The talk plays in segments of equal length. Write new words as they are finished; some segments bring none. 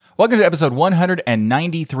Welcome to episode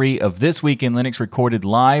 193 of This Week in Linux, recorded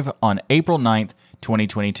live on April 9th,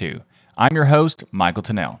 2022. I'm your host, Michael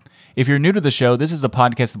Tunnell. If you're new to the show, this is a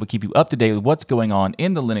podcast that will keep you up to date with what's going on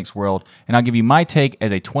in the Linux world, and I'll give you my take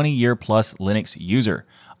as a 20-year-plus Linux user.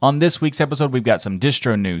 On this week's episode, we've got some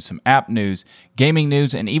distro news, some app news, gaming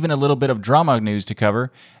news, and even a little bit of drama news to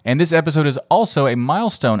cover. And this episode is also a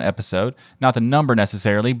milestone episode, not the number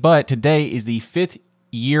necessarily, but today is the 5th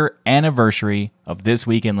year anniversary of This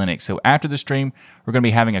Week in Linux. So after the stream, we're going to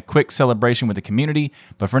be having a quick celebration with the community.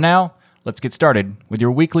 But for now, let's get started with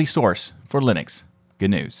your weekly source for Linux good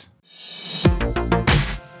news.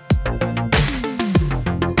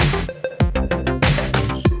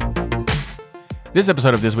 This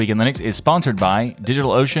episode of This Week in Linux is sponsored by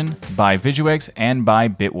DigitalOcean, by Visuex, and by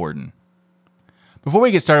Bitwarden. Before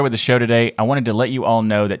we get started with the show today, I wanted to let you all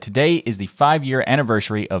know that today is the 5-year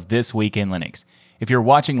anniversary of This Week in Linux. If you're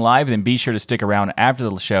watching live, then be sure to stick around after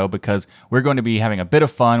the show because we're going to be having a bit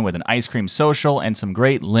of fun with an ice cream social and some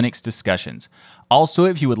great Linux discussions. Also,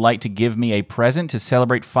 if you would like to give me a present to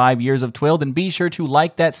celebrate 5 years of Twill, then be sure to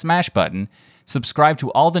like that smash button, subscribe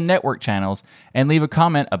to all the network channels, and leave a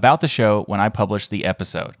comment about the show when I publish the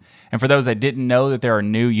episode. And for those that didn't know that there are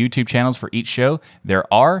new YouTube channels for each show, there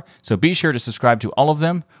are, so be sure to subscribe to all of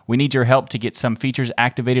them. We need your help to get some features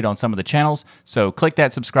activated on some of the channels, so click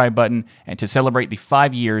that subscribe button and to celebrate the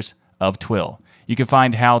 5 years of Twill. You can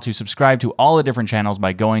find how to subscribe to all the different channels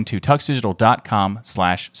by going to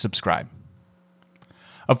tuxdigital.com/subscribe.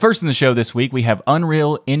 Up first in the show this week, we have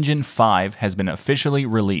Unreal Engine 5 has been officially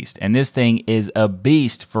released, and this thing is a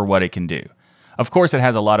beast for what it can do. Of course, it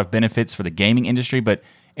has a lot of benefits for the gaming industry, but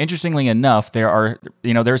interestingly enough, there are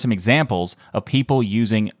some examples of people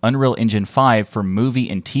using Unreal Engine 5 for movie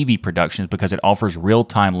and TV productions because it offers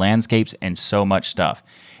real-time landscapes and so much stuff.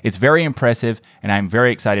 It's very impressive, and I'm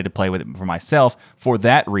very excited to play with it for myself for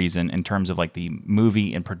that reason in terms of like the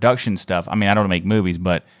movie and production stuff. I mean, I don't make movies,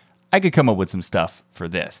 but I could come up with some stuff for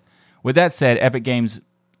this. With that said, Epic Games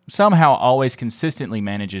somehow always consistently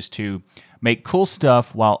manages to make cool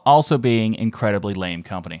stuff while also being incredibly lame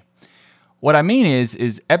company. What I mean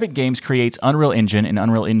is Epic Games creates Unreal Engine, and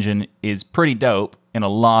Unreal Engine is pretty dope in a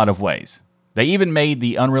lot of ways. They even made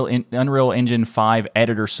the Unreal Engine 5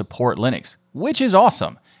 editor support Linux, which is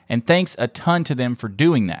awesome, and thanks a ton to them for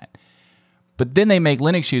doing that. But then they make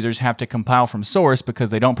Linux users have to compile from source because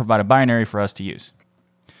they don't provide a binary for us to use.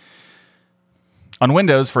 On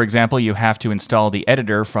Windows, for example, you have to install the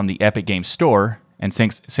editor from the Epic Games Store, and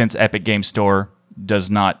since Epic Games Store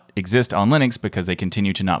does not exist on Linux because they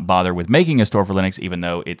continue to not bother with making a store for Linux, even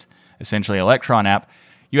though it's essentially an Electron app,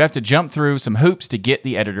 you have to jump through some hoops to get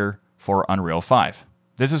the editor for Unreal 5.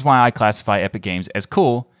 This is why I classify Epic Games as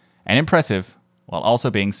cool and impressive while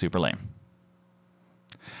also being super lame.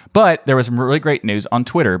 But there was some really great news on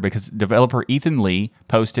Twitter because developer Ethan Lee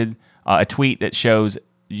posted a tweet that shows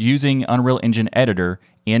using Unreal Engine editor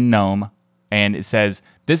in GNOME, and it says,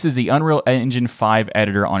 "This is the Unreal Engine 5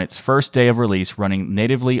 editor on its first day of release, running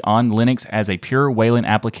natively on Linux as a pure Wayland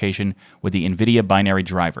application with the NVIDIA binary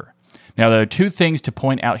driver." Now, there are two things to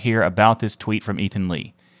point out here about this tweet from Ethan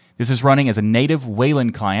Lee. This is running as a native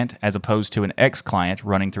Wayland client as opposed to an X client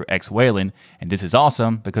running through X Wayland, and this is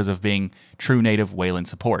awesome because of being true native Wayland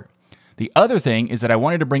support. The other thing is that I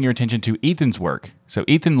wanted to bring your attention to Ethan's work. So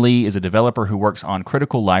Ethan Lee is a developer who works on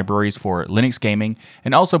critical libraries for Linux gaming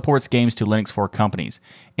and also ports games to Linux for companies.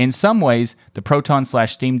 In some ways, the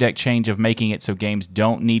Proton/Steam Deck change of making it so games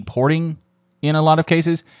don't need porting in a lot of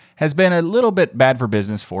cases has been a little bit bad for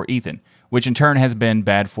business for Ethan, which in turn has been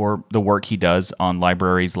bad for the work he does on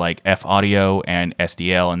libraries like F-Audio and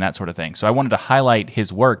SDL and that sort of thing. So I wanted to highlight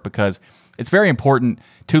his work because it's very important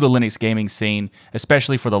to the Linux gaming scene,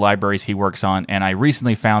 especially for the libraries he works on, and I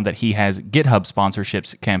recently found that he has GitHub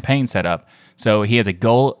sponsorships campaign set up. So he has a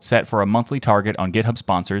goal set for a monthly target on GitHub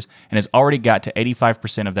sponsors and has already got to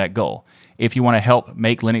 85% of that goal. If you want to help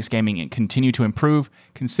make Linux gaming continue to improve,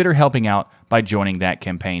 consider helping out by joining that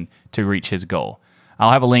campaign to reach his goal.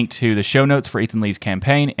 I'll have a link to the show notes for Ethan Lee's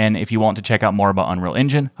campaign, and if you want to check out more about Unreal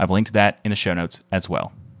Engine, I've linked to that in the show notes as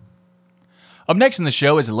well. Up next in the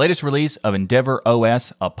show is the latest release of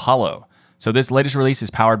EndeavourOS Apollo. So this latest release is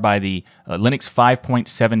powered by the Linux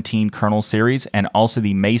 5.17 kernel series and also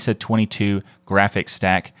the Mesa 22 graphics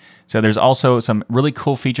stack. So there's also some really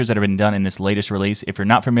cool features that have been done in this latest release. If you're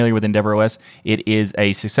not familiar with EndeavourOS, it is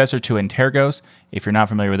a successor to Antergos. If you're not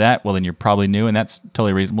familiar with that, well, then you're probably new, and that's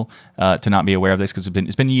totally reasonable to not be aware of this because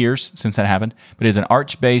it's been years since that happened. But it is an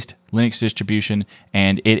Arch-based Linux distribution,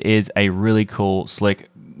 and it is a really cool, slick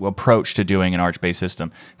approach to doing an Arch-based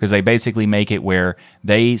system, because they basically make it where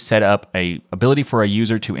they set up a ability for a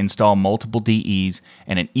user to install multiple DEs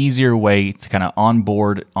and an easier way to kind of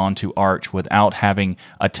onboard onto Arch without having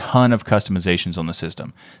a ton of customizations on the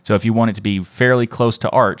system. So if you want it to be fairly close to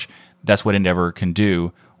Arch, that's what Endeavor can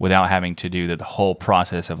do without having to do the whole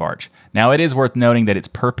process of Arch. Now, it is worth noting that its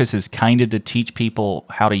purpose is kind of to teach people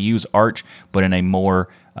how to use Arch, but in a more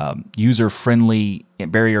user-friendly,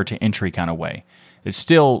 barrier to entry kind of way. It's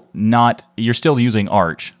still not, you're still using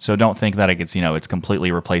Arch, so don't think that it's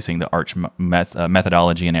completely replacing the Arch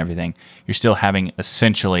methodology and everything. You're still having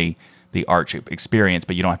essentially the Arch experience,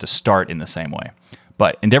 but you don't have to start in the same way.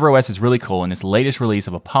 But EndeavorOS is really cool, and its latest release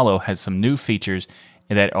of Apollo has some new features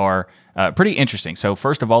that are pretty interesting. So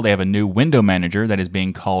first of all, they have a new window manager that is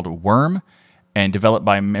being called Worm, and developed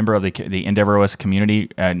by a member of the EndeavorOS community.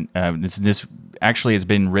 And this actually has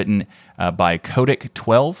been written by Codec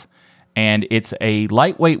 12, and it's a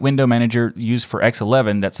lightweight window manager used for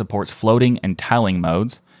X11 that supports floating and tiling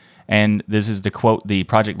modes. And this is the quote, the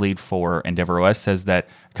project lead for EndeavorOS says that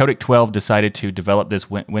Codec 12 decided to develop this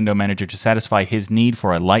window manager to satisfy his need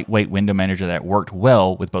for a lightweight window manager that worked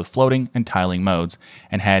well with both floating and tiling modes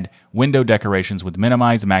and had window decorations with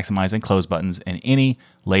minimize, maximize, and close buttons in any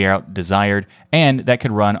layout desired, and that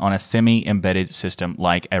could run on a semi-embedded system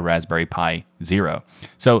like a Raspberry Pi Zero.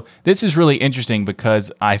 So this is really interesting because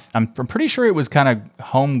I'm pretty sure it was kind of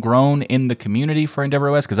homegrown in the community for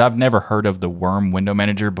EndeavorOS, because I've never heard of the Worm window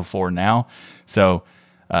manager before now. So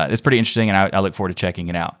it's pretty interesting, and I look forward to checking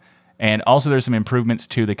it out. And also there's some improvements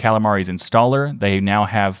to the Calamares installer. They now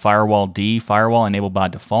have Firewall D firewall enabled by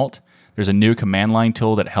default. There's a new command line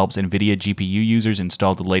tool that helps NVIDIA GPU users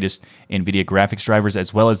install the latest NVIDIA graphics drivers,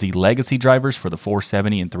 as well as the legacy drivers for the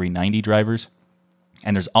 470 and 390 drivers.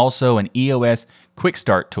 And there's also an EOS Quick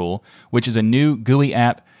Start tool, which is a new GUI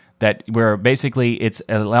app where basically it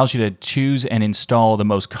allows you to choose and install the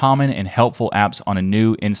most common and helpful apps on a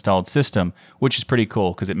new installed system, which is pretty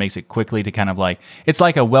cool because it makes it quickly to kind of it's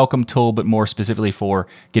like a welcome tool, but more specifically for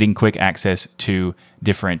getting quick access to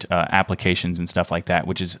different applications and stuff like that,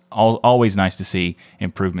 which is always nice to see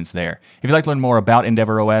improvements there. If you'd like to learn more about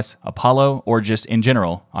EndeavorOS, Apollo, or just in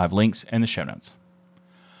general, I have links in the show notes.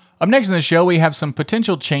 Up next in the show, we have some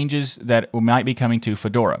potential changes that might be coming to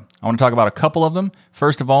Fedora. I want to talk about a couple of them.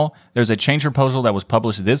 First of all, there's a change proposal that was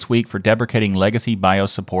published this week for deprecating legacy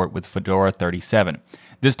BIOS support with Fedora 37.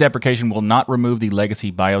 This deprecation will not remove the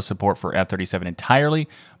legacy BIOS support for F37 entirely,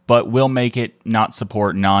 but will make it not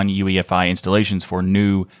support non-UEFI installations for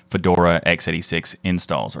new Fedora x86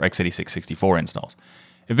 installs or x86-64 installs.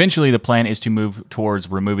 Eventually, the plan is to move towards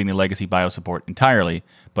removing the legacy BIOS support entirely,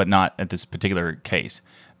 but not at this particular case.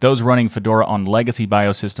 Those running Fedora on legacy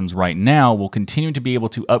BIOS systems right now will continue to be able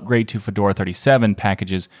to upgrade to Fedora 37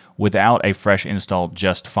 packages without a fresh install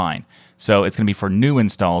just fine. So it's going to be for new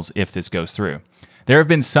installs if this goes through. There have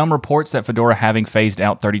been some reports that Fedora having phased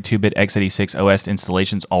out 32-bit x86 OS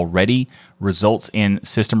installations already results in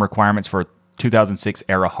system requirements for 2006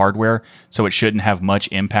 era hardware, so it shouldn't have much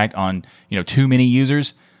impact on too many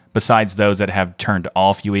users, besides those that have turned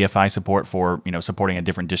off UEFI support for supporting a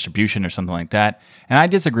different distribution or something like that. And I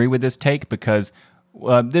disagree with this take because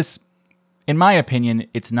this, in my opinion,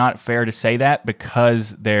 it's not fair to say that, because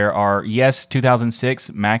there are, yes,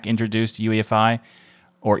 2006 Mac introduced UEFI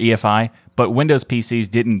or EFI, but Windows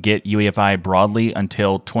PCs didn't get UEFI broadly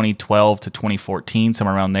until 2012 to 2014,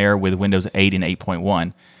 somewhere around there, with Windows 8 and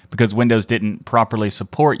 8.1, because Windows didn't properly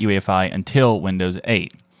support UEFI until Windows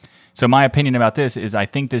 8. So my opinion about this is I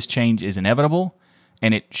think this change is inevitable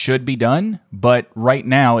and it should be done, but right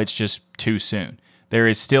now it's just too soon. There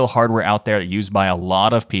is still hardware out there used by a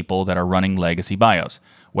lot of people that are running legacy BIOS,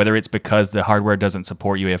 whether it's because the hardware doesn't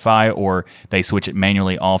support UEFI or they switch it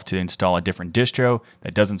manually off to install a different distro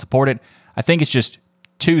that doesn't support it. I think it's just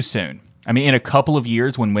too soon. I mean, in a couple of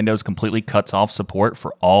years when Windows completely cuts off support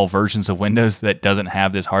for all versions of Windows that doesn't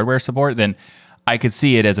have this hardware support, then I could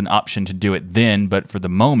see it as an option to do it then, but for the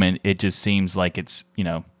moment, it just seems like it's,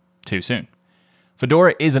 too soon.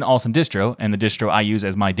 Fedora is an awesome distro, and the distro I use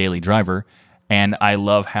as my daily driver, and I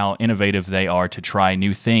love how innovative they are to try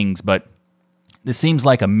new things, but this seems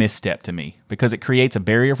like a misstep to me because it creates a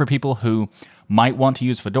barrier for people who might want to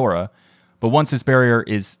use Fedora, but once this barrier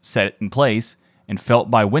is set in place and felt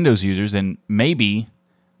by Windows users, then maybe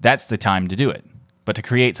that's the time to do it. But to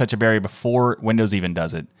create such a barrier before Windows even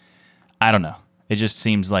does it, I don't know. It just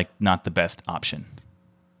seems like not the best option.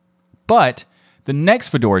 But the next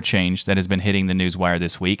Fedora change that has been hitting the newswire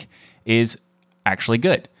this week is actually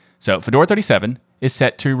good. So Fedora 37 is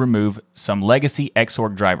set to remove some legacy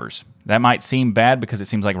Xorg drivers. That might seem bad because it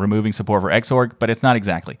seems like removing support for Xorg, but it's not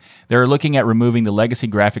exactly. They're looking at removing the legacy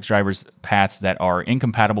graphics drivers paths that are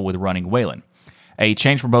incompatible with running Wayland. A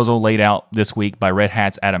change proposal laid out this week by Red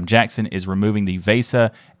Hat's Adam Jackson is removing the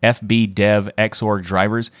VESA FBdev Xorg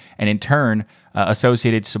drivers and in turn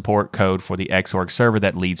associated support code for the Xorg server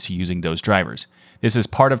that leads to using those drivers. This is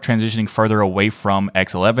part of transitioning further away from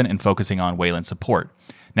X11 and focusing on Wayland support.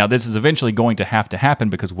 Now, this is eventually going to have to happen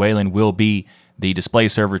because Wayland will be the display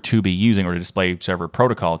server to be using, or the display server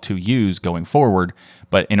protocol to use going forward.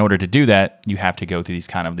 But in order to do that, you have to go through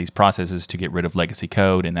these processes to get rid of legacy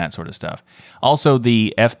code and that sort of stuff. Also,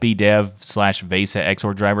 the FBdev/VESA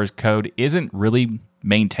Xorg drivers code isn't really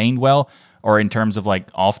maintained well, or in terms of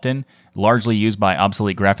often, largely used by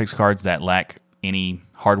obsolete graphics cards that lack any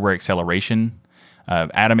hardware acceleration.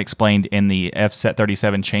 Adam explained in the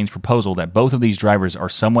FSet37 change proposal that both of these drivers are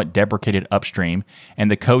somewhat deprecated upstream, and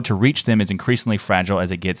the code to reach them is increasingly fragile as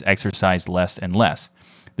it gets exercised less and less.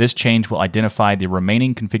 This change will identify the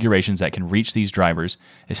remaining configurations that can reach these drivers,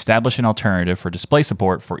 establish an alternative for display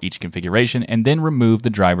support for each configuration, and then remove the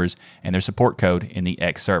drivers and their support code in the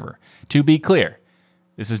X server. To be clear,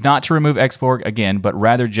 this is not to remove Xorg again, but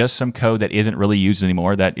rather just some code that isn't really used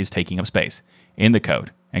anymore that is taking up space in the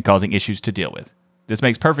code and causing issues to deal with. This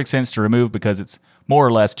makes perfect sense to remove because it's more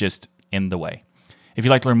or less just in the way. If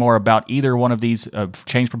you'd like to learn more about either one of these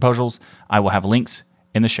change proposals, I will have links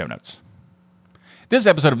in the show notes. This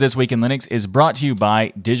episode of This Week in Linux is brought to you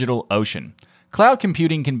by DigitalOcean. Cloud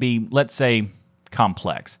computing can be, let's say,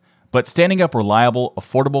 complex, but standing up reliable,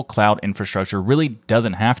 affordable cloud infrastructure really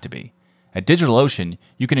doesn't have to be. At DigitalOcean,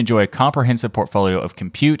 you can enjoy a comprehensive portfolio of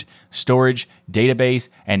compute, storage, database,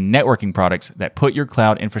 and networking products that put your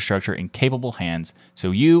cloud infrastructure in capable hands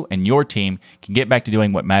so you and your team can get back to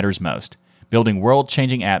doing what matters most, building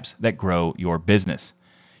world-changing apps that grow your business.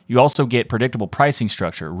 You also get predictable pricing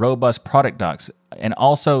structure, robust product docs, and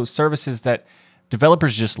also services that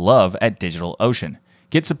developers just love at DigitalOcean.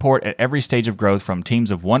 Get support at every stage of growth from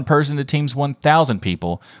teams of 1 person to teams 1,000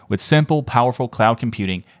 people with simple, powerful cloud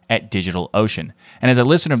computing at DigitalOcean. And as a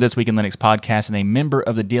listener of This Week in Linux podcast and a member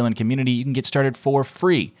of the DLN community, you can get started for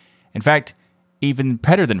free. In fact, even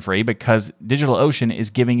better than free because DigitalOcean is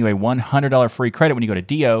giving you a $100 free credit when you go to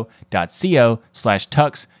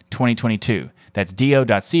do.co/tux2022. That's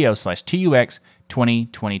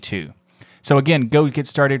do.co/tux2022. So again, go get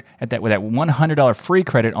started with that $100 free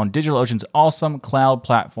credit on DigitalOcean's awesome cloud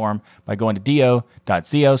platform by going to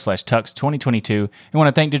do.co/tux2022. We want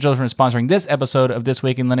to thank DigitalOcean for sponsoring this episode of This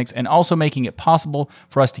Week in Linux and also making it possible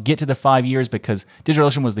for us to get to the 5 years because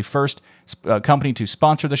DigitalOcean was the first company to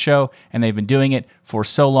sponsor the show, and they've been doing it for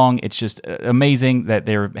so long. It's just amazing that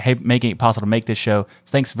they're making it possible to make this show.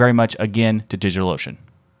 Thanks very much again to DigitalOcean.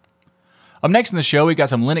 Up next in the show, we've got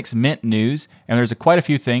some Linux Mint news, and there's quite a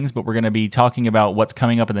few things, but we're going to be talking about what's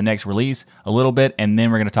coming up in the next release a little bit, and then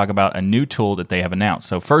we're going to talk about a new tool that they have announced.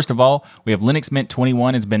 So first of all, we have Linux Mint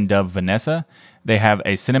 21 has been dubbed Vanessa. They have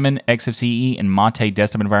a Cinnamon, XFCE, and Mate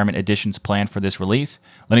desktop environment editions planned for this release.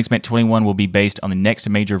 Linux Mint 21 will be based on the next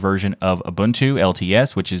major version of Ubuntu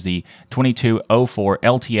LTS, which is the 22.04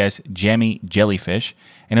 LTS Jammy Jellyfish,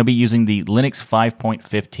 and it'll be using the Linux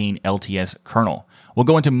 5.15 LTS kernel. We'll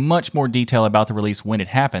go into much more detail about the release when it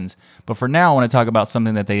happens, but for now I want to talk about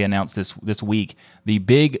something that they announced this week. The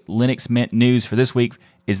big Linux Mint news for this week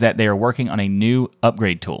is that they are working on a new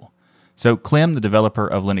upgrade tool. So Clem, the developer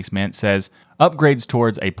of Linux Mint, says, upgrades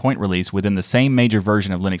towards a point release within the same major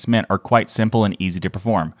version of Linux Mint are quite simple and easy to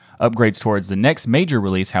perform. Upgrades towards the next major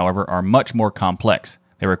release, however, are much more complex.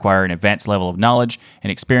 They require an advanced level of knowledge and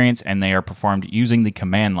experience, and they are performed using the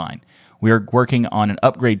command line. We are working on an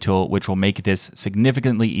upgrade tool which will make this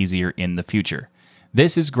significantly easier in the future.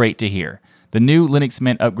 This is great to hear. The new Linux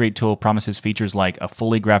Mint upgrade tool promises features like a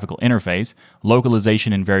fully graphical interface,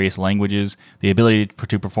 localization in various languages, the ability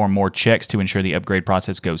to perform more checks to ensure the upgrade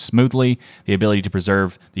process goes smoothly, the ability to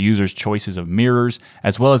preserve the user's choices of mirrors,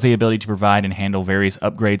 as well as the ability to provide and handle various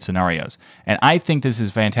upgrade scenarios. And I think this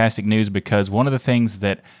is fantastic news because one of the things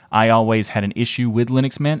that I always had an issue with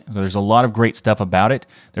Linux Mint, there's a lot of great stuff about it,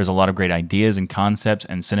 there's a lot of great ideas and concepts,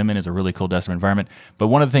 and Cinnamon is a really cool desktop environment, but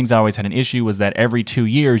one of the things I always had an issue was that every 2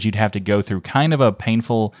 years you'd have to go through kind of a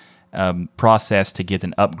painful process to get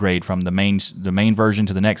an upgrade from the main version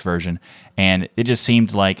to the next version, and it just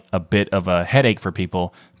seemed like a bit of a headache for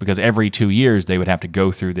people because every 2 years they would have to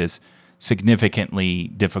go through this significantly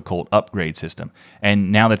difficult upgrade system.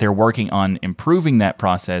 And now that they're working on improving that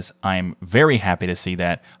process, I'm very happy to see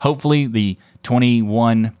that. Hopefully the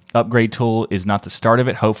 21 upgrade tool is not the start of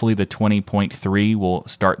it. Hopefully the 20.3 will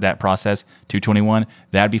start that process to 21.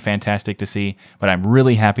 That'd be fantastic to see. But I'm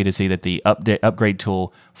really happy to see that the upgrade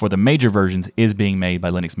tool for the major versions is being made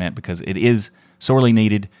by Linux Mint, because it is sorely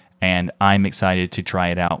needed, and I'm excited to try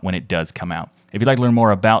it out when it does come out. If you'd like to learn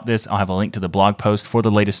more about this, I'll have a link to the blog post for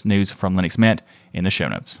the latest news from Linux Mint in the show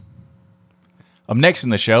notes. Up next in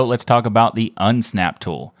the show, let's talk about the Unsnap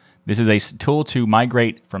tool. This is a tool to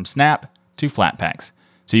migrate from Snap to Flatpaks.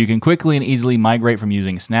 So you can quickly and easily migrate from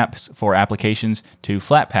using snaps for applications to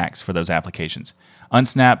Flatpaks for those applications.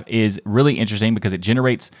 Unsnap is really interesting because it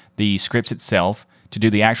generates the scripts itself to do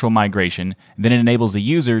the actual migration. Then it enables the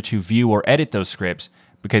user to view or edit those scripts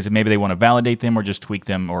because maybe they want to validate them or just tweak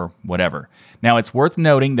them or whatever. Now, it's worth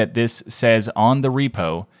noting that this says on the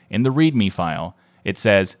repo, in the README file, it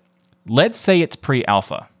says, let's say it's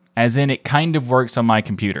pre-alpha, as in it kind of works on my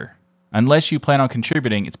computer. Unless you plan on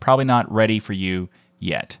contributing, it's probably not ready for you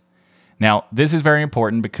yet. Now, this is very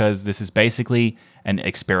important because this is basically an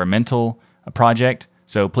experimental project,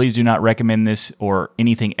 so please do not recommend this or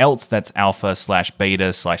anything else that's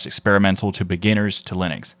alpha/beta/experimental to beginners to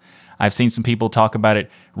Linux. I've seen some people talk about it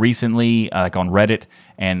recently, like on Reddit,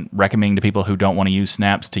 and recommending to people who don't want to use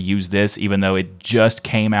snaps to use this, even though it just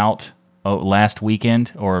came out last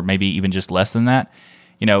weekend, or maybe even just less than that.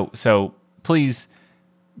 So please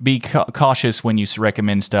be cautious when you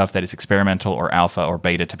recommend stuff that is experimental or alpha or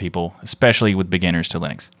beta to people, especially with beginners to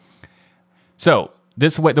Linux. So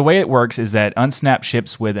the way it works is that Unsnap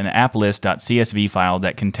ships with an applist.csv file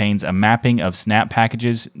that contains a mapping of snap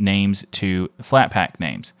packages names to Flatpak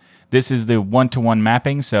names. This is the one-to-one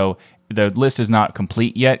mapping, so the list is not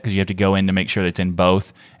complete yet because you have to go in to make sure that it's in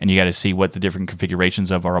both, and you got to see what the different configurations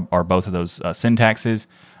of are both of those syntaxes.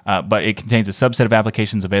 But it contains a subset of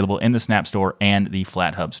applications available in the Snap Store and the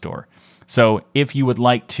FlatHub Store. So if you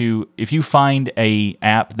find a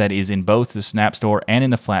app that is in both the Snap Store and in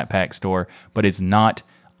the Flatpak Store, but it's not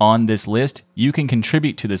on this list, you can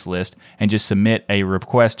contribute to this list and just submit a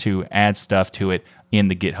request to add stuff to it in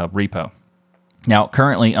the GitHub repo. Now,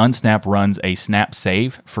 currently, Unsnap runs a snap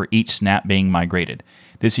save for each snap being migrated.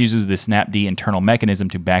 This uses the snapd internal mechanism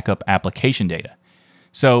to back up application data.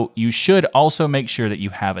 So you should also make sure that you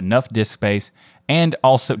have enough disk space and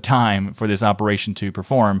also time for this operation to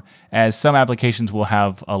perform, as some applications will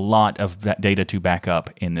have a lot of data to back up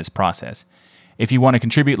in this process. If you want to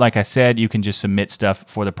contribute, like I said, you can just submit stuff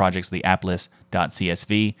for the projects, the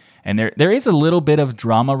applist.csv. And there is a little bit of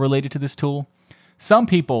drama related to this tool. Some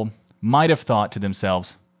people might have thought to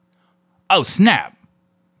themselves, oh, snap,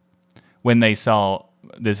 when they saw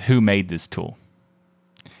this, who made this tool.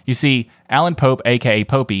 You see, Alan Pope, aka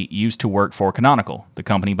Popey, used to work for Canonical, the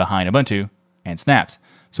company behind Ubuntu and Snaps.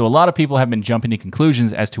 So a lot of people have been jumping to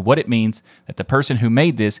conclusions as to what it means that the person who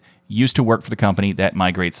made this used to work for the company that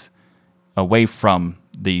migrates away from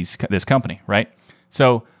this company, right?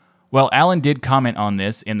 So, well, Alan did comment on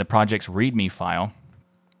this in the project's README file,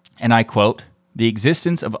 and I quote, "The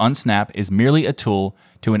existence of Unsnap is merely a tool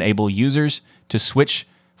to enable users to switch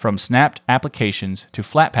from snapped applications to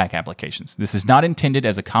Flatpak applications. This is not intended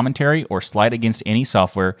as a commentary or slight against any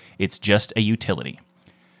software. It's just a utility."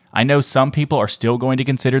 I know some people are still going to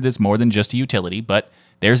consider this more than just a utility, but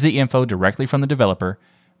there's the info directly from the developer.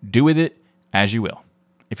 Do with it as you will.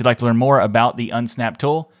 If you'd like to learn more about the Unsnap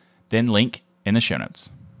tool, then link in the show notes.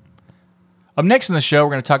 Up next in the show,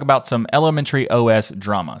 we're going to talk about some Elementary OS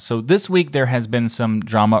drama. So this week there has been some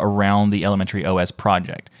drama around the Elementary OS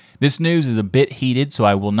project. This news is a bit heated, so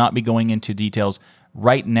I will not be going into details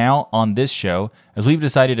right now on this show, as we've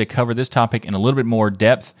decided to cover this topic in a little bit more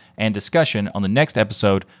depth and discussion on the next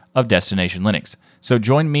episode of Destination Linux. So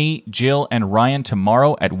join me, Jill, and Ryan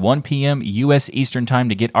tomorrow at 1 p.m. U.S. Eastern Time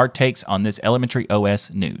to get our takes on this Elementary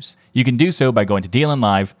OS news. You can do so by going to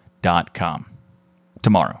dlnlive.com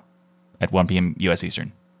tomorrow at 1 p.m. U.S.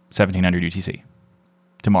 Eastern, 1700 UTC.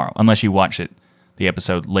 Tomorrow, unless you watch the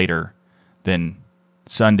episode later than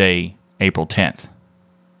Sunday, April 10th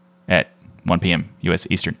at 1 p.m. U.S.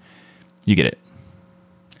 Eastern. You get it.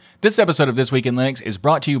 This episode of This Week in Linux is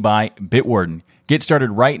brought to you by Bitwarden. Get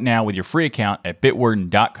started right now with your free account at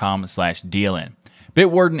bitwarden.com/DLN.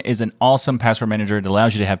 Bitwarden is an awesome password manager that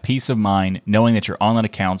allows you to have peace of mind knowing that your online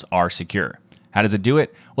accounts are secure. How does it do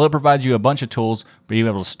it? Well, it provides you a bunch of tools, but you'll be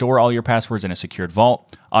able to store all your passwords in a secured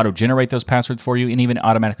vault, auto-generate those passwords for you, and even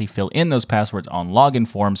automatically fill in those passwords on login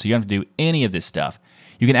forms so you don't have to do any of this stuff.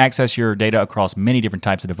 You can access your data across many different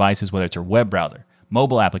types of devices, whether it's your web browser,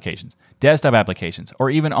 mobile applications, desktop applications, or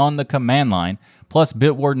even on the command line. Plus,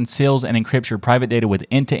 Bitwarden seals and encrypts your private data with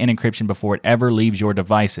end-to-end encryption before it ever leaves your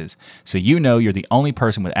devices, so you know you're the only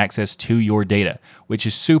person with access to your data, which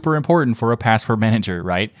is super important for a password manager,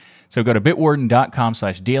 right? So go to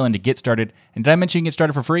bitwarden.com/DLN to get started. And did I mention you can get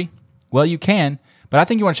started for free? Well, you can, but I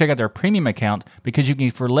think you want to check out their premium account because you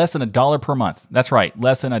can, for less than $1 per month. That's right,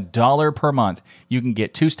 less than $1 per month. You can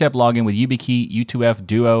get 2-step login with YubiKey, U2F,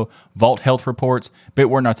 Duo, Vault Health Reports,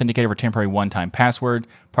 Bitwarden Authenticator for temporary one-time password,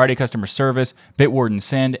 priority customer service, Bitwarden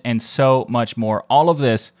Send, and so much more. All of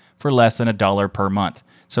this for less than $1 per month.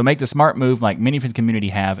 So make the smart move like many of the community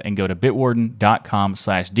have and go to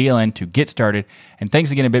bitwarden.com/DLN to get started. And thanks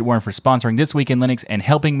again to Bitwarden for sponsoring This Week in Linux and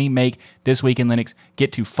helping me make This Week in Linux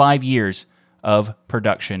get to 5 years of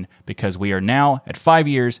production, because we are now at 5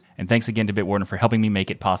 years, and thanks again to Bitwarden for helping me make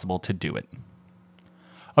it possible to do it.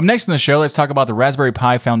 Up next in the show, let's talk about the Raspberry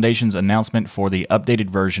Pi Foundation's announcement for the updated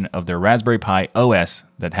version of their Raspberry Pi OS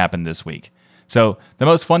that happened this week. So the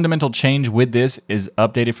most fundamental change with this is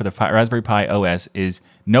updated for the Raspberry Pi OS is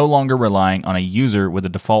no longer relying on a user with a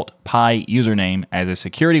default Pi username as a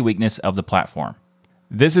security weakness of the platform.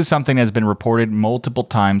 This is something that's been reported multiple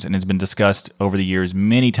times and has been discussed over the years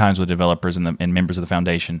many times with developers and members of the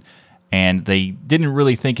foundation, and they didn't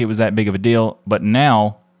really think it was that big of a deal. But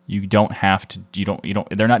now you don't have to. You don't.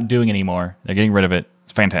 They're not doing it anymore. They're getting rid of it.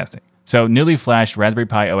 It's fantastic. So newly flashed Raspberry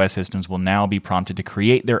Pi OS systems will now be prompted to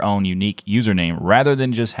create their own unique username rather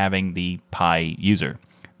than just having the Pi user.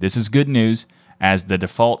 This is good news, as the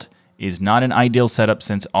default is not an ideal setup,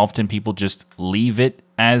 since often people just leave it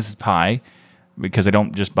as Pi because they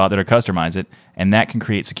don't just bother to customize it, and that can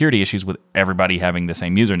create security issues with everybody having the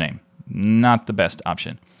same username. Not the best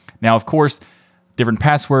option. Now, of course, different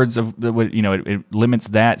passwords, it limits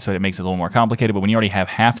that, so it makes it a little more complicated, but when you already have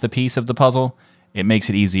half the piece of the puzzle, it makes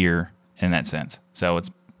it easier in that sense. So it's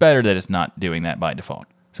better that it's not doing that by default.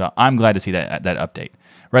 So I'm glad to see that update.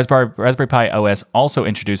 Raspberry Pi OS also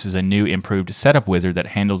introduces a new improved setup wizard that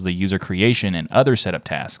handles the user creation and other setup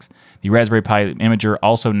tasks. The Raspberry Pi Imager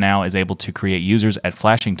also now is able to create users at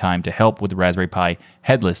flashing time to help with the Raspberry Pi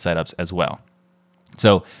headless setups as well.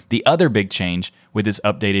 So the other big change with this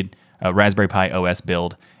updated Raspberry Pi OS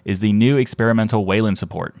build is the new experimental Wayland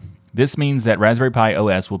support. This means that Raspberry Pi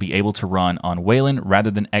OS will be able to run on Wayland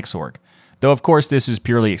rather than Xorg. Though, of course, this is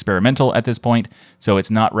purely experimental at this point, so it's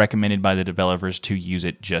not recommended by the developers to use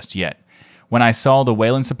it just yet. When I saw the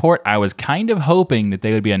Wayland support, I was kind of hoping that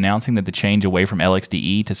they would be announcing that the change away from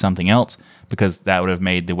LXDE to something else, because that would have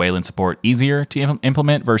made the Wayland support easier to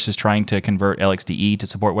implement versus trying to convert LXDE to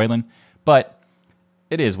support Wayland. But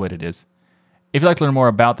it is what it is. If you'd like to learn more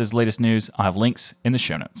about this latest news, I'll have links in the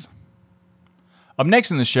show notes. Up next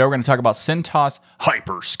in the show, we're going to talk about CentOS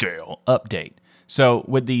Hyperscale update. So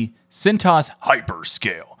with the CentOS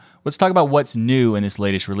Hyperscale, let's talk about what's new in this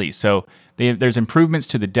latest release. So there's improvements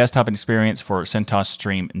to the desktop experience for CentOS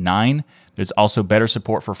Stream 9. There's also better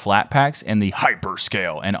support for Flatpaks and the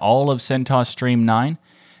Hyperscale and all of CentOS Stream 9.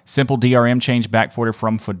 Simple DRM change backported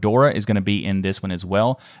from Fedora is going to be in this one as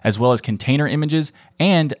well as container images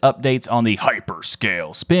and updates on the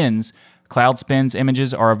Hyperscale spins. Cloud Spins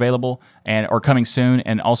images are available and are coming soon,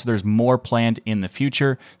 and also there's more planned in the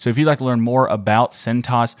future. So if you'd like to learn more about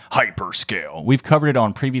CentOS Hyperscale, we've covered it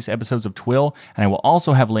on previous episodes of Twill, and I will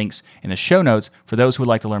also have links in the show notes for those who would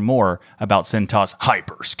like to learn more about CentOS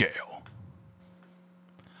Hyperscale.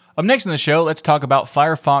 Up next in the show, let's talk about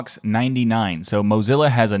Firefox 99. So Mozilla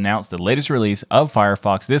has announced the latest release of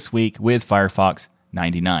Firefox this week with Firefox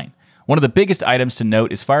 99. One of the biggest items to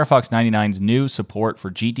note is Firefox 99's new support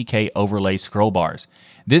for GTK overlay scroll bars.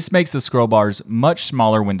 This makes the scroll bars much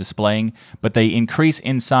smaller when displaying, but they increase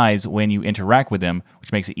in size when you interact with them,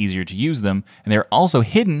 which makes it easier to use them, and they're also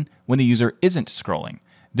hidden when the user isn't scrolling.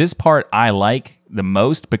 This part I like the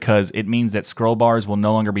most because it means that scroll bars will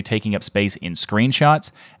no longer be taking up space in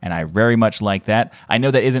screenshots, and I very much like that. I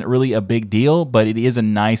know that isn't really a big deal, but it is a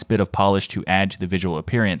nice bit of polish to add to the visual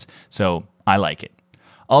appearance, so I like it.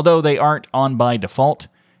 Although they aren't on by default,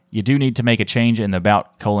 you do need to make a change in the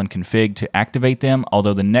about:config to activate them,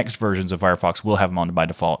 although the next versions of Firefox will have them on by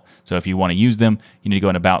default. So if you want to use them, you need to go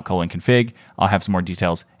in about:config. I'll have some more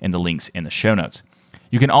details in the links in the show notes.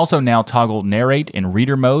 You can also now toggle narrate in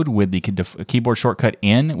reader mode with the keyboard shortcut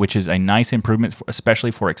N, which is a nice improvement,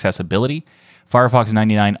 especially for accessibility. Firefox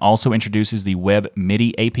 99 also introduces the Web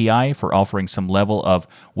MIDI API for offering some level of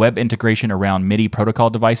web integration around MIDI protocol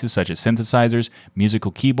devices such as synthesizers,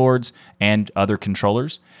 musical keyboards, and other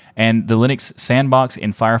controllers. And the Linux sandbox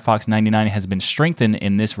in Firefox 99 has been strengthened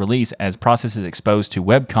in this release as processes exposed to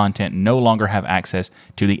web content no longer have access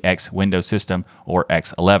to the X Window system or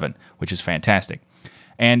X11, which is fantastic.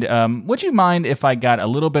 And would you mind if I got a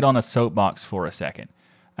little bit on a soapbox for a second?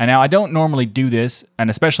 And now, I don't normally do this, and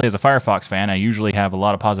especially as a Firefox fan, I usually have a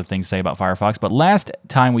lot of positive things to say about Firefox, but last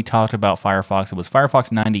time we talked about Firefox, it was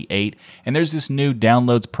Firefox 98, and there's this new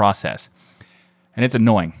downloads process, and it's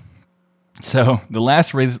annoying. So the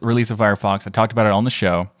last release of Firefox, I talked about it on the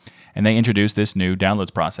show, and they introduced this new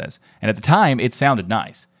downloads process. And at the time, it sounded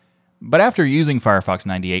nice. But after using Firefox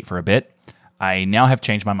 98 for a bit, I now have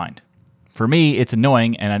changed my mind. For me, it's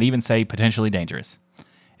annoying, and I'd even say potentially dangerous.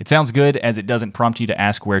 It sounds good as it doesn't prompt you to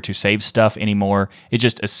ask where to save stuff anymore. It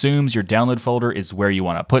just assumes your download folder is where you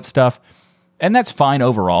want to put stuff. And that's fine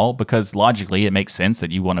overall, because logically it makes sense that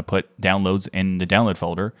you want to put downloads in the download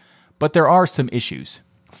folder. But there are some issues.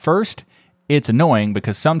 First, it's annoying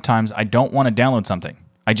because sometimes I don't want to download something.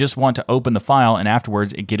 I just want to open the file and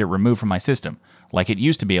afterwards get it removed from my system, like it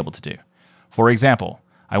used to be able to do. For example,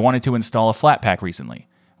 I wanted to install a Flatpak recently.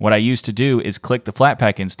 What I used to do is click the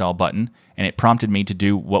Flatpak install button, and it prompted me to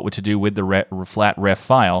do what to do with the flatref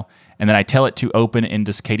file, and then I tell it to open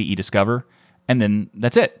into KDE Discover, and then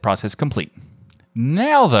that's it, process complete.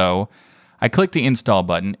 Now though, I click the install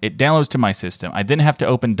button, it downloads to my system, I then have to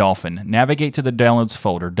open Dolphin, navigate to the downloads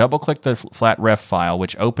folder, double-click the flatref file,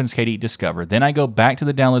 which opens KDE Discover, then I go back to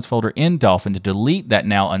the downloads folder in Dolphin to delete that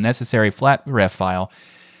now unnecessary flatref file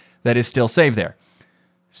that is still saved there.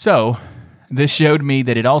 So, this showed me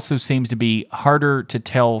that it also seems to be harder to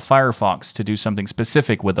tell Firefox to do something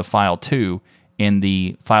specific with a file too in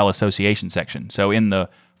the file association section. So in the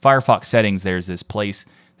Firefox settings, there's this place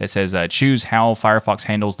that says choose how Firefox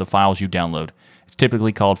handles the files you download. It's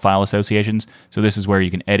typically called file associations. So this is where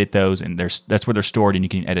you can edit those, and that's where they're stored and you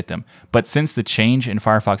can edit them. But since the change in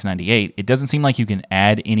Firefox 98, it doesn't seem like you can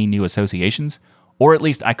add any new associations, or at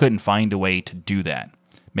least I couldn't find a way to do that.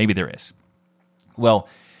 Maybe there is. Well,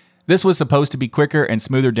 this was supposed to be quicker and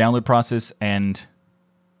smoother download process, and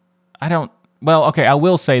I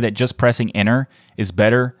will say that just pressing enter is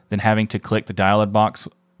better than having to click the dialog box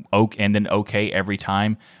and then OK every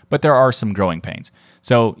time, but there are some growing pains.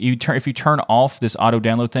 So if you turn off this auto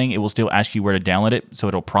download thing, it will still ask you where to download it, so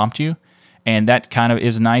it'll prompt you, and that kind of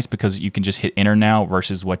is nice because you can just hit enter now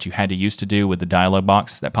versus what you had to used to do with the dialog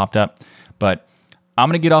box that popped up. But I'm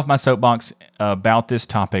going to get off my soapbox about this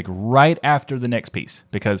topic right after the next piece,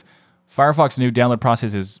 because Firefox's new download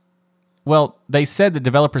process is, well, they said the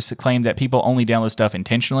developers claim that people only download stuff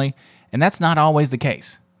intentionally, and that's not always the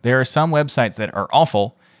case. There are some websites that are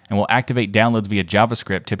awful and will activate downloads via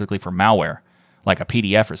JavaScript, typically for malware, like a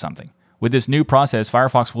PDF or something. With this new process,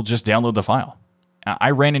 Firefox will just download the file.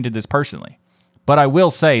 I ran into this personally, but I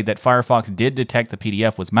will say that Firefox did detect the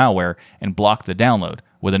PDF was malware and blocked the download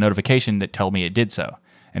with a notification that told me it did so,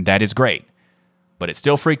 and that is great. But it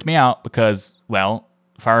still freaked me out because, well,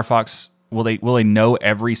 Firefox, will they know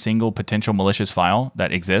every single potential malicious file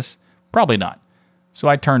that exists? Probably not. So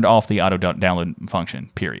I turned off the auto download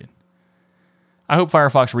function, period. I hope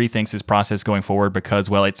Firefox rethinks this process going forward because,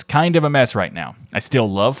 well, it's kind of a mess right now. I still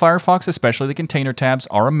love Firefox, especially the container tabs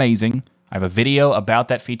are amazing. I have a video about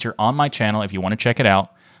that feature on my channel if you want to check it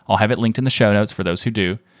out. I'll have it linked in the show notes for those who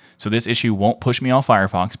do. So this issue won't push me off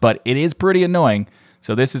Firefox, but it is pretty annoying.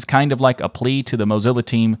 So this is kind of like a plea to the Mozilla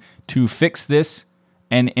team to fix this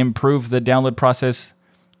and improve the download process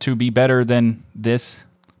to be better than this,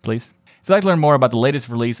 please. If you'd like to learn more about the latest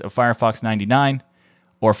release of Firefox 99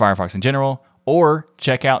 or Firefox in general, or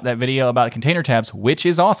check out that video about container tabs, which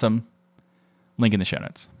is awesome, link in the show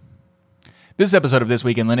notes. This episode of This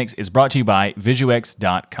Week in Linux is brought to you by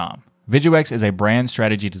Visuex.com. Visuex is a brand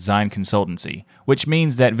strategy design consultancy, which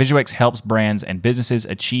means that Visuex helps brands and businesses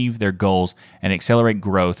achieve their goals and accelerate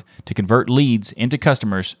growth to convert leads into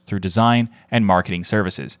customers through design and marketing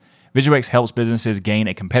services. Visuex helps businesses gain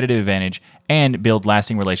a competitive advantage and build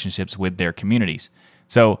lasting relationships with their communities.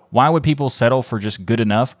 So why would people settle for just good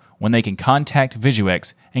enough when they can contact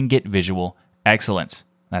Visuex and get visual excellence?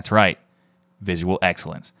 That's right, visual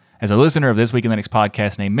excellence. As a listener of This Week in Linux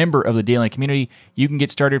podcast and a member of the DLN community, you can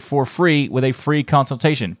get started for free with a free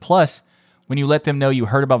consultation. Plus, when you let them know you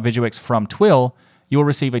heard about Visuex from Twill, you will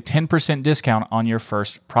receive a 10% discount on your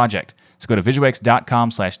first project. So go to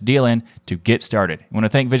visuex.com/DLN to get started. I want to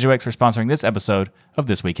thank Visuex for sponsoring this episode of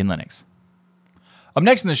This Week in Linux. Up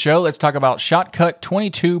next in the show, let's talk about Shotcut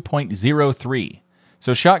 22.03.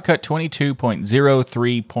 So Shotcut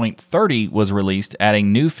 22.03.30 was released,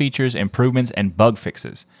 adding new features, improvements, and bug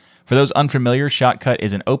fixes. For those unfamiliar, Shotcut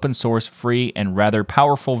is an open source, free, and rather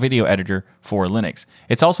powerful video editor for Linux.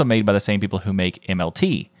 It's also made by the same people who make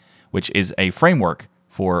MLT, which is a framework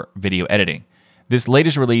for video editing. This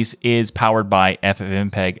latest release is powered by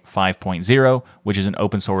FFmpeg 5.0, which is an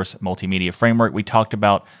open source multimedia framework. We talked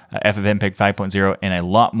about FFmpeg 5.0 in a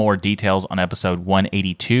lot more details on episode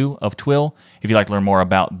 182 of Twill. If you'd like to learn more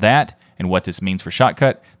about that and what this means for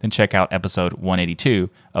Shotcut, then check out episode 182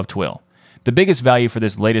 of Twill. The biggest value for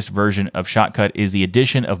this latest version of Shotcut is the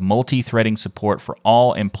addition of multi-threading support for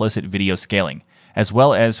all implicit video scaling, as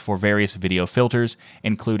well as for various video filters,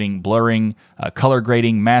 including blurring, color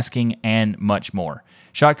grading, masking, and much more.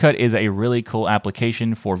 Shotcut is a really cool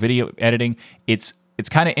application for video editing. It's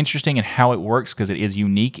kind of interesting in how it works because it is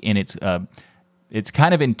unique in it's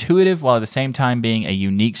kind of intuitive while at the same time being a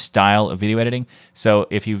unique style of video editing. So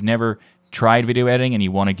if you've never tried video editing and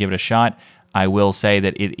you want to give it a shot, I will say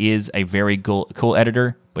that it is a very cool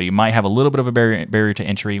editor, but you might have a little bit of a barrier to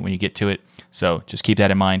entry when you get to it. So just keep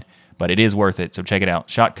that in mind. But it is worth it, so check it out.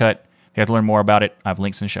 Shotcut. If you have to learn more about it, I have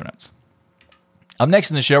links in the show notes. Up next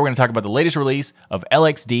in the show, we're going to talk about the latest release of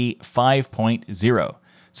LXD 5.0.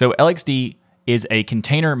 So LXD is a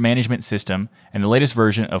container management system, and the latest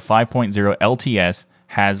version of 5.0 LTS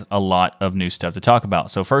has a lot of new stuff to talk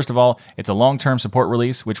about. So first of all, it's a long-term support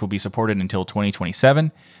release, which will be supported until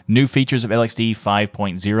 2027. New features of LXD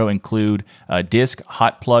 5.0 include a disk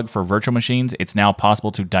hot plug for virtual machines. It's now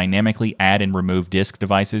possible to dynamically add and remove disk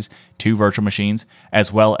devices to virtual machines,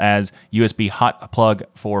 as well as USB hot plug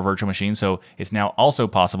for virtual machines. So it's now also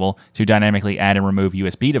possible to dynamically add and remove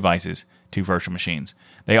USB devices to virtual machines.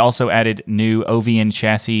 They also added new OVN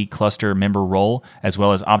chassis cluster member role, as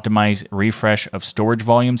well as optimized refresh of storage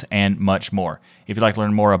volumes and much more. If you'd like to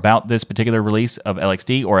learn more about this particular release of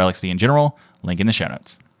LXD or LXD in general, link in the show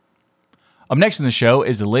notes. Up next in the show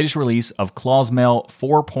is the latest release of Closemail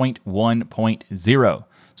 4.1.0.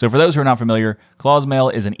 So for those who are not familiar, Closemail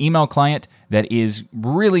is an email client that is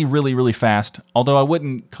really fast, although I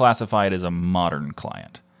wouldn't classify it as a modern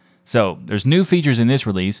client. So there's new features in this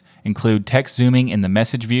release include text zooming in the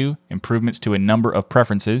message view, improvements to a number of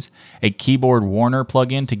preferences, a keyboard warner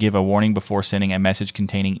plugin to give a warning before sending a message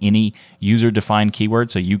containing any user-defined keyword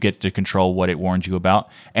so you get to control what it warns you about,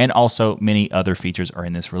 and also many other features are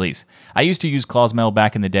in this release. I used to use Closemail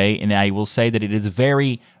back in the day, and I will say that it is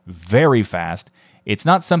very fast. It's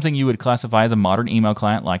not something you would classify as a modern email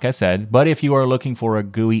client, like I said, but if you are looking for a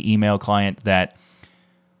GUI email client that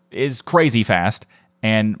is crazy fast,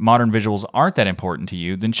 and modern visuals aren't that important to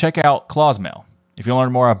you, then check out Closemail. If you want to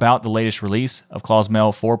learn more about the latest release of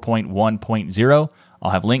Closemail 4.1.0, I'll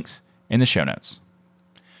have links in the show notes.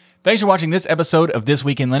 Thanks for watching this episode of This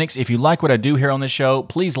Week in Linux. If you like what I do here on this show,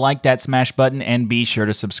 please like that smash button and be sure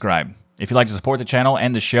to subscribe. If you'd like to support the channel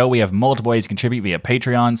and the show, we have multiple ways to contribute via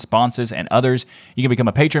Patreon, sponsors, and others. You can become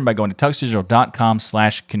a patron by going to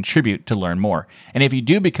tuxdigital.com/contribute to learn more. And if you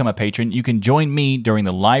do become a patron, you can join me during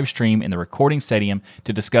the live stream in the recording stadium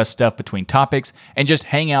to discuss stuff between topics and just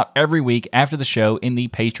hang out every week after the show in the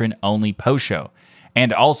patron-only post show.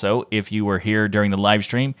 And also, if you were here during the live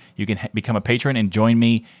stream, you can become a patron and join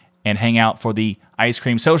me and hang out for the Ice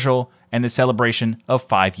Cream Social and the celebration of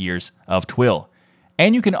 5 years of Twill.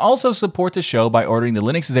 And you can also support the show by ordering the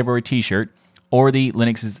Linux is Everywhere t-shirt or the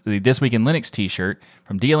This Week in Linux t-shirt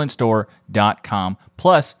from dlnstore.com.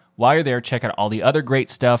 Plus, while you're there, check out all the other great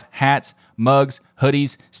stuff, hats, mugs,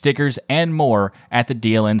 hoodies, stickers, and more at the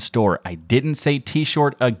DLN store. I didn't say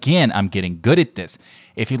t-shirt again. I'm getting good at this.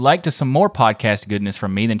 If you'd like to some more podcast goodness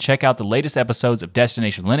from me, then check out the latest episodes of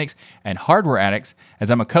Destination Linux and Hardware Addicts,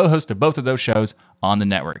 as I'm a co-host of both of those shows on the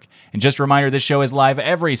network. And just a reminder, this show is live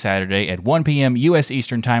every Saturday at 1 p.m. U.S.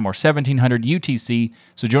 Eastern Time or 1700 UTC,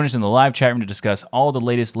 so join us in the live chat room to discuss all the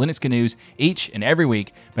latest Linux news each and every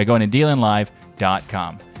week by going to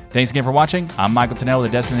dlnlive.com. Thanks again for watching. I'm Michael Tunnell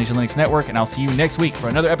with the Destination Linux Network, and I'll see you next week for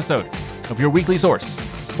another episode of your weekly source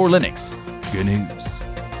for Linux good news.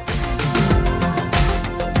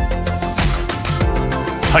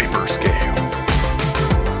 Hyperscape.